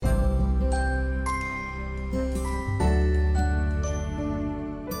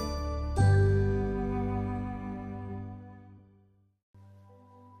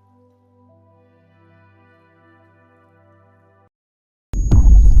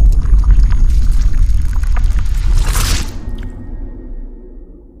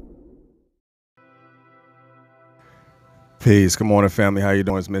Peace. Good morning, family. How you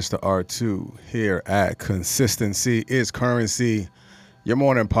doing? It's Mr. R2 here at Consistency is Currency, your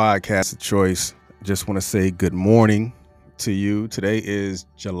morning podcast of choice. Just want to say good morning to you. Today is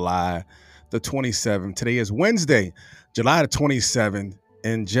July the 27th. Today is Wednesday, July the 27th.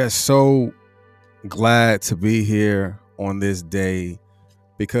 And just so glad to be here on this day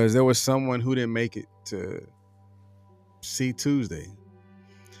because there was someone who didn't make it to see Tuesday.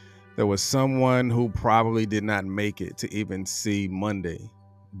 There was someone who probably did not make it to even see Monday,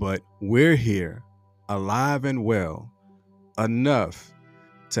 but we're here alive and well enough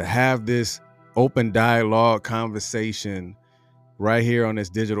to have this open dialogue conversation right here on this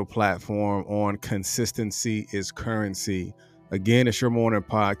digital platform on Consistency is Currency. Again, it's your morning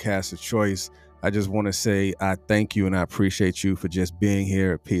podcast of choice. I just want to say I thank you and I appreciate you for just being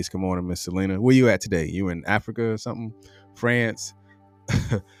here. Peace. Good morning, Miss Selena. Where you at today? You in Africa or something? France?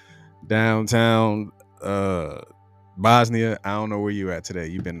 Downtown Bosnia. I don't know where you at today.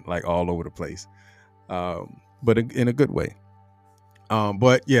 You've been like all over the place, but in a good way.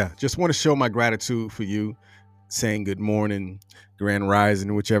 But yeah, just want to show my gratitude for you saying good morning, grand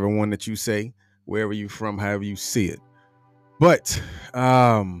rising, whichever one that you say, wherever you from, however you see it. But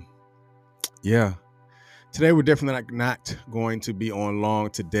yeah, today we're definitely not going to be on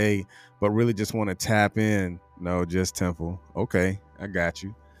long today, but really just want to tap in. No, just Temple. Okay, I got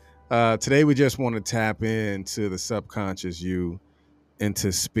you. Today, we just want to tap into the subconscious you and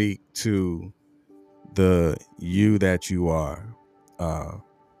to speak to the you that you are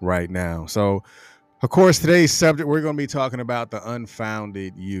right now. So, of course, today's subject, we're going to be talking about the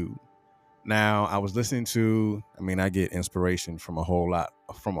unfounded you. Now, I was listening to, I get inspiration from a whole lot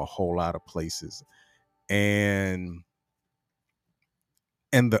of places. And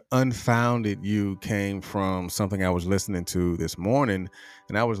the unfounded you came from something I was listening to this morning,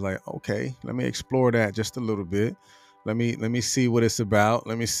 and I was like, okay, let me explore that just a little bit. Let me see what it's about.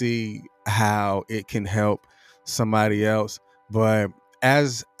 Let me see how it can help somebody else. But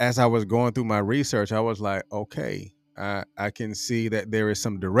as I was going through my research, I was like, okay, I can see that there is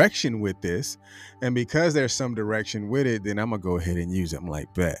some direction with this, and because there's some direction with it, then I'm gonna go ahead and use it. I'm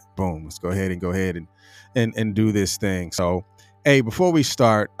like, bet, boom, let's go ahead and do this thing. So hey, before we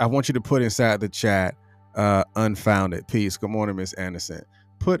start, I want you to put inside the chat unfounded. Peace. Good morning, Miss Anderson.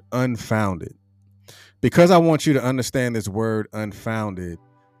 Put unfounded. Because I want you to understand this word unfounded,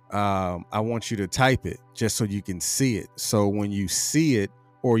 I want you to type it just so you can see it. So when you see it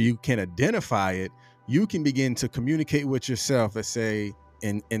or you can identify it, you can begin to communicate with yourself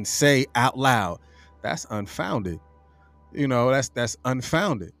and say out loud, that's unfounded. That's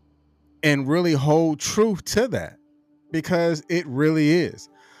unfounded. And really hold truth to that, because it really is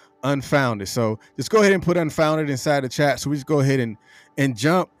unfounded. So just go ahead and put unfounded inside the chat. So we just go ahead and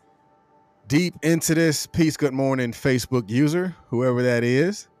jump deep into this. Peace. Good morning, Facebook user, whoever that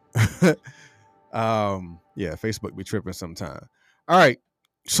is. Yeah, Facebook be tripping sometime. All right.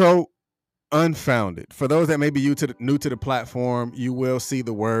 So unfounded. For those that may be new to the platform, you will see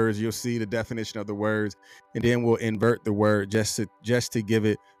the words, you'll see the definition of the words, and then we'll invert the word just to give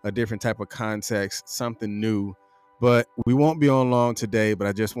it a different type of context, something new. But we won't be on long today, but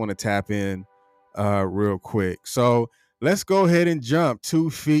I just want to tap in real quick. So let's go ahead and jump 2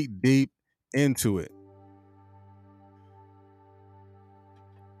 feet deep into it.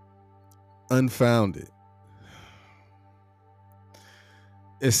 Unfounded.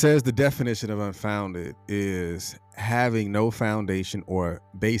 It says the definition of unfounded is having no foundation or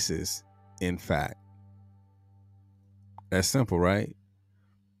basis in fact. That's simple, right?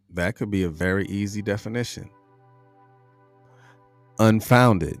 That could be a very easy definition.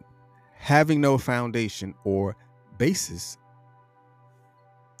 Unfounded, having no foundation or basis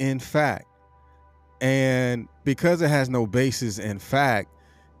in fact. And because it has no basis in fact,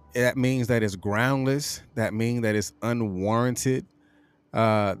 that means that it's groundless. That means that it's unwarranted.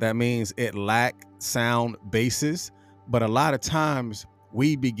 That means it lacks sound basis. But a lot of times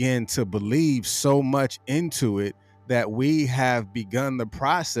we begin to believe so much into it that we have begun the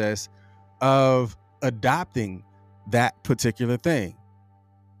process of adopting that particular thing.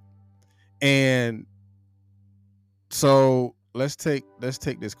 And so let's take this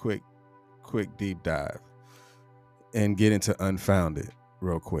quick deep dive and get into unfounded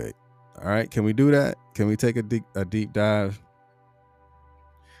real quick. All right, can we do that? Can we take a deep dive?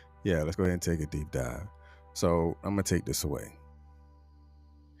 Yeah, let's go ahead and take a deep dive. So I'm gonna take this away.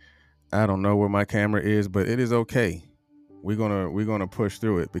 I don't know where my camera is, but it is okay. We're gonna push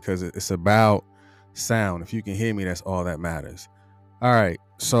through it because it's about sound. If you can hear me, that's all that matters. All right,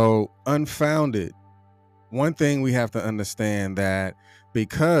 so unfounded. One thing we have to understand that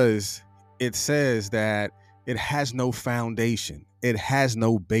because it says that it has no foundation. It has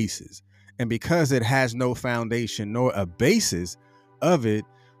no basis. And because it has no foundation nor a basis of it,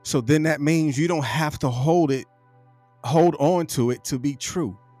 so then that means you don't have to hold on to it to be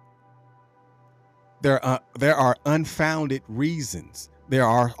true. There are unfounded reasons. There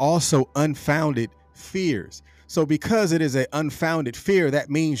are also unfounded fears. So because it is an unfounded fear, that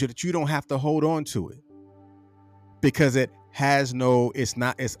means that you don't have to hold on to it, because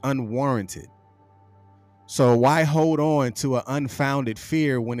it's unwarranted. So why hold on to an unfounded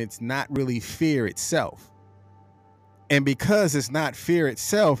fear when it's not really fear itself? And because it's not fear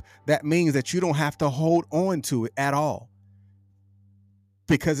itself, that means that you don't have to hold on to it at all,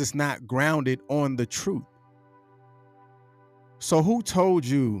 because it's not grounded on the truth. So who told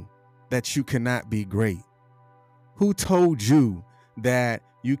you that you cannot be great? Who told you that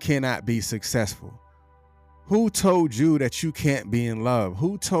you cannot be successful? Who told you that you can't be in love?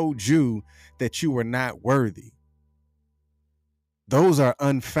 Who told you that you were not worthy? Those are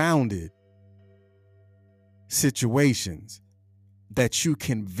unfounded situations that you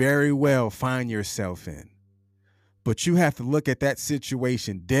can very well find yourself in. But you have to look at that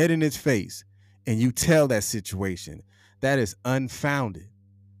situation dead in its face, and you tell that situation that is unfounded.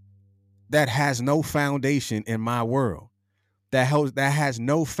 That has no foundation in my world. That has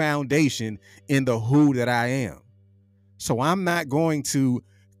no foundation in the who that I am. So I'm not going to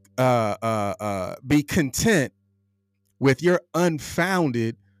be content with your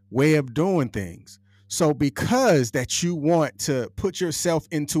unfounded way of doing things. So because that you want to put yourself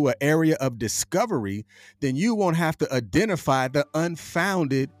into an area of discovery, then you won't have to identify the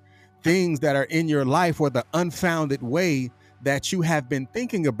unfounded things that are in your life, or the unfounded way that you have been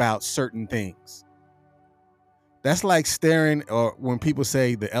thinking about certain things. That's like staring, or when people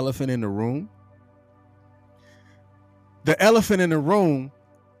say the elephant in the room. The elephant in the room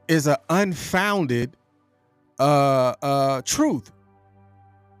is an unfounded truth,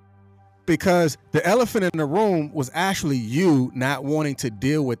 because the elephant in the room was actually you not wanting to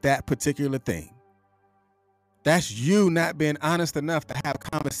deal with that particular thing. That's you not being honest enough to have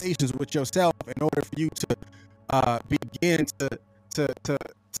conversations with yourself in order for you to begin to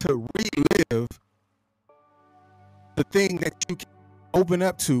relive the thing that you can open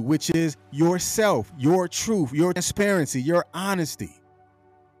up to, which is yourself, your truth, your transparency, your honesty.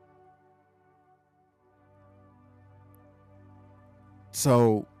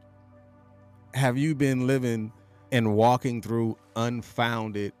 So have you been living and walking through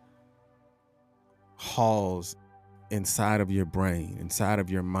unfounded halls inside of your brain, inside of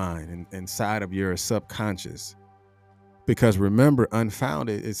your mind, and inside of your subconscious? Because remember,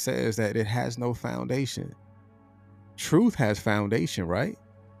 unfounded, it says that it has no foundation. Truth has foundation, right?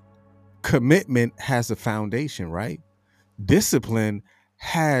 Commitment has a foundation, right? Discipline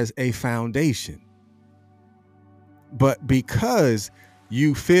has a foundation. But because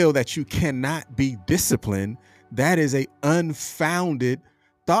you feel that you cannot be disciplined, that is an unfounded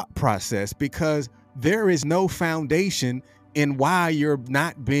thought process, because there is no foundation in why you're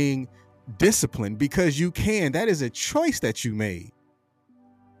not being disciplined, because you can. That is a choice that you made.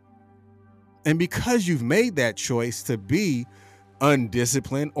 And because you've made that choice to be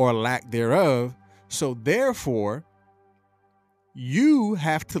undisciplined or lack thereof, so therefore you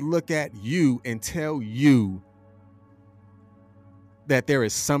have to look at you and tell you that there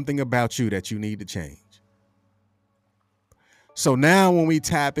is something about you that you need to change. So now when we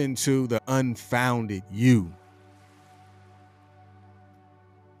tap into the unfounded you,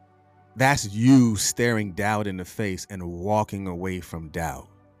 that's you staring doubt in the face and walking away from doubt.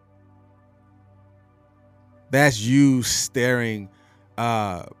 That's you staring,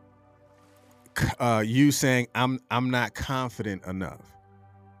 you saying, I'm not confident enough.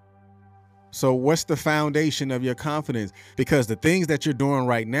 So what's the foundation of your confidence? Because the things that you're doing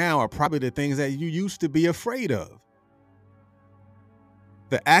right now are probably the things that you used to be afraid of.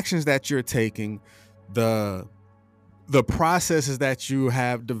 The actions that you're taking, the processes that you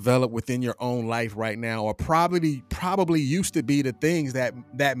have developed within your own life right now are probably used to be the things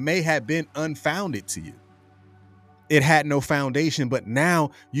that may have been unfounded to you. It had no foundation, but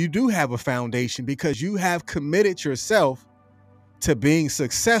now you do have a foundation because you have committed yourself to being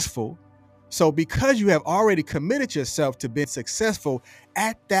successful. So because you have already committed yourself to being successful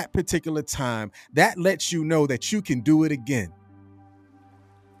at that particular time, that lets you know that you can do it again.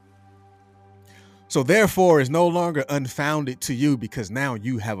 So therefore, it's no longer unfounded to you, because now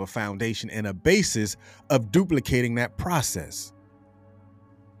you have a foundation and a basis of duplicating that process.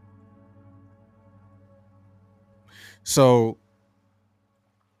 So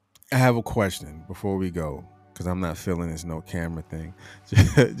I have a question before we go, because I'm not feeling this no camera thing,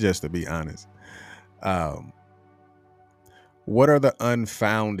 just to be honest. Um, what are the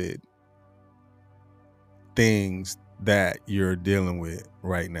unfounded things that you're dealing with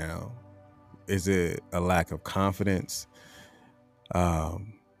right now? Is it a lack of confidence?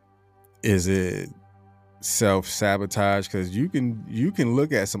 Um, is it self-sabotage? Because you can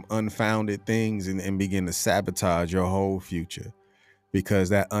look at some unfounded things and begin to sabotage your whole future, because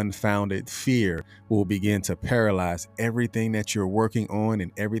that unfounded fear will begin to paralyze everything that you're working on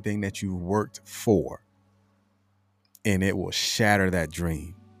and everything that you've worked for, and it will shatter that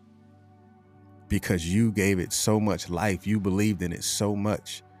dream because you gave it so much life, you believed in it so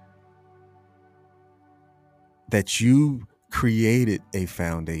much that you created a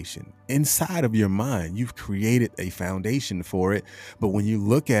foundation inside of your mind. You've created a foundation for it. But when you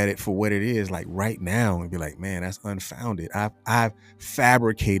look at it for what it is, like right now, and be like, man, that's unfounded. I've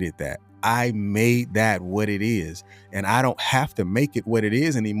fabricated that. I made that what it is. And I don't have to make it what it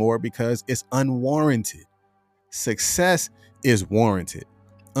is anymore because it's unwarranted. Success is warranted.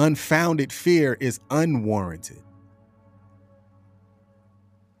 Unfounded fear is unwarranted.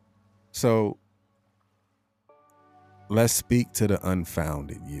 So let's speak to the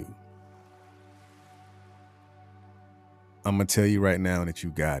unfounded you. I'm going to tell you right now that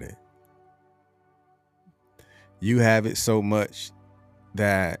you got it. You have it so much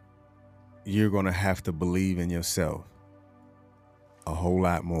that you're going to have to believe in yourself a whole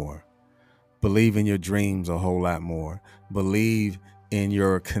lot more. Believe in your dreams a whole lot more. Believe in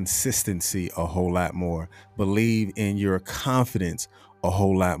your consistency a whole lot more. Believe in your confidence a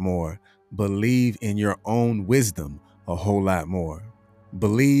whole lot more. Believe in your own wisdom a whole lot more.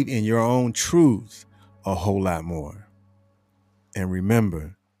 Believe in your own truth a whole lot more. And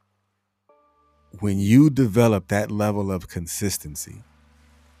remember, when you develop that level of consistency,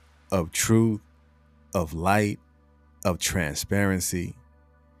 of truth, of light, of transparency,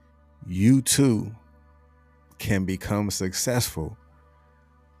 you too can become successful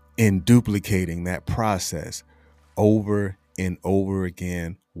in duplicating that process over and over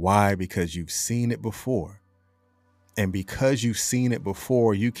again. Why? Because you've seen it before. And because you've seen it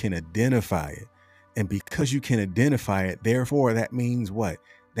before, you can identify it. And because you can identify it, therefore, that means what?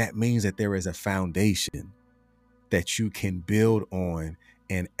 That means that there is a foundation that you can build on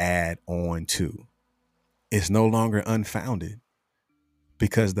and add on to. It's no longer unfounded,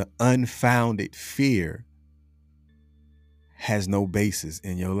 because the unfounded fear has no basis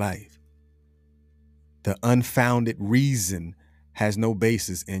in your life. The unfounded reason has no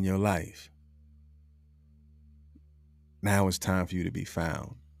basis in your life. Now it's time for you to be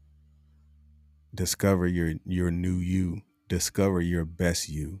found. Discover your new you. Discover your best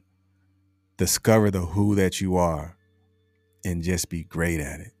you. Discover the who that you are and just be great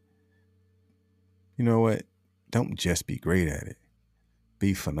at it. You know what? Don't just be great at it.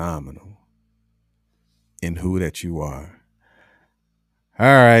 Be phenomenal in who that you are. All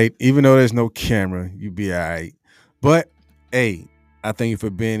right. Even though there's no camera, you be all right. But hey, I thank you for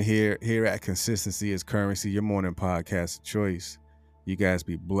being here at Consistency is Currency, your morning podcast of choice. You guys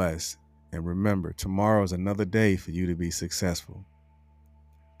be blessed. And remember, tomorrow is another day for you to be successful.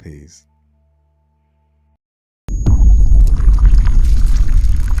 Peace.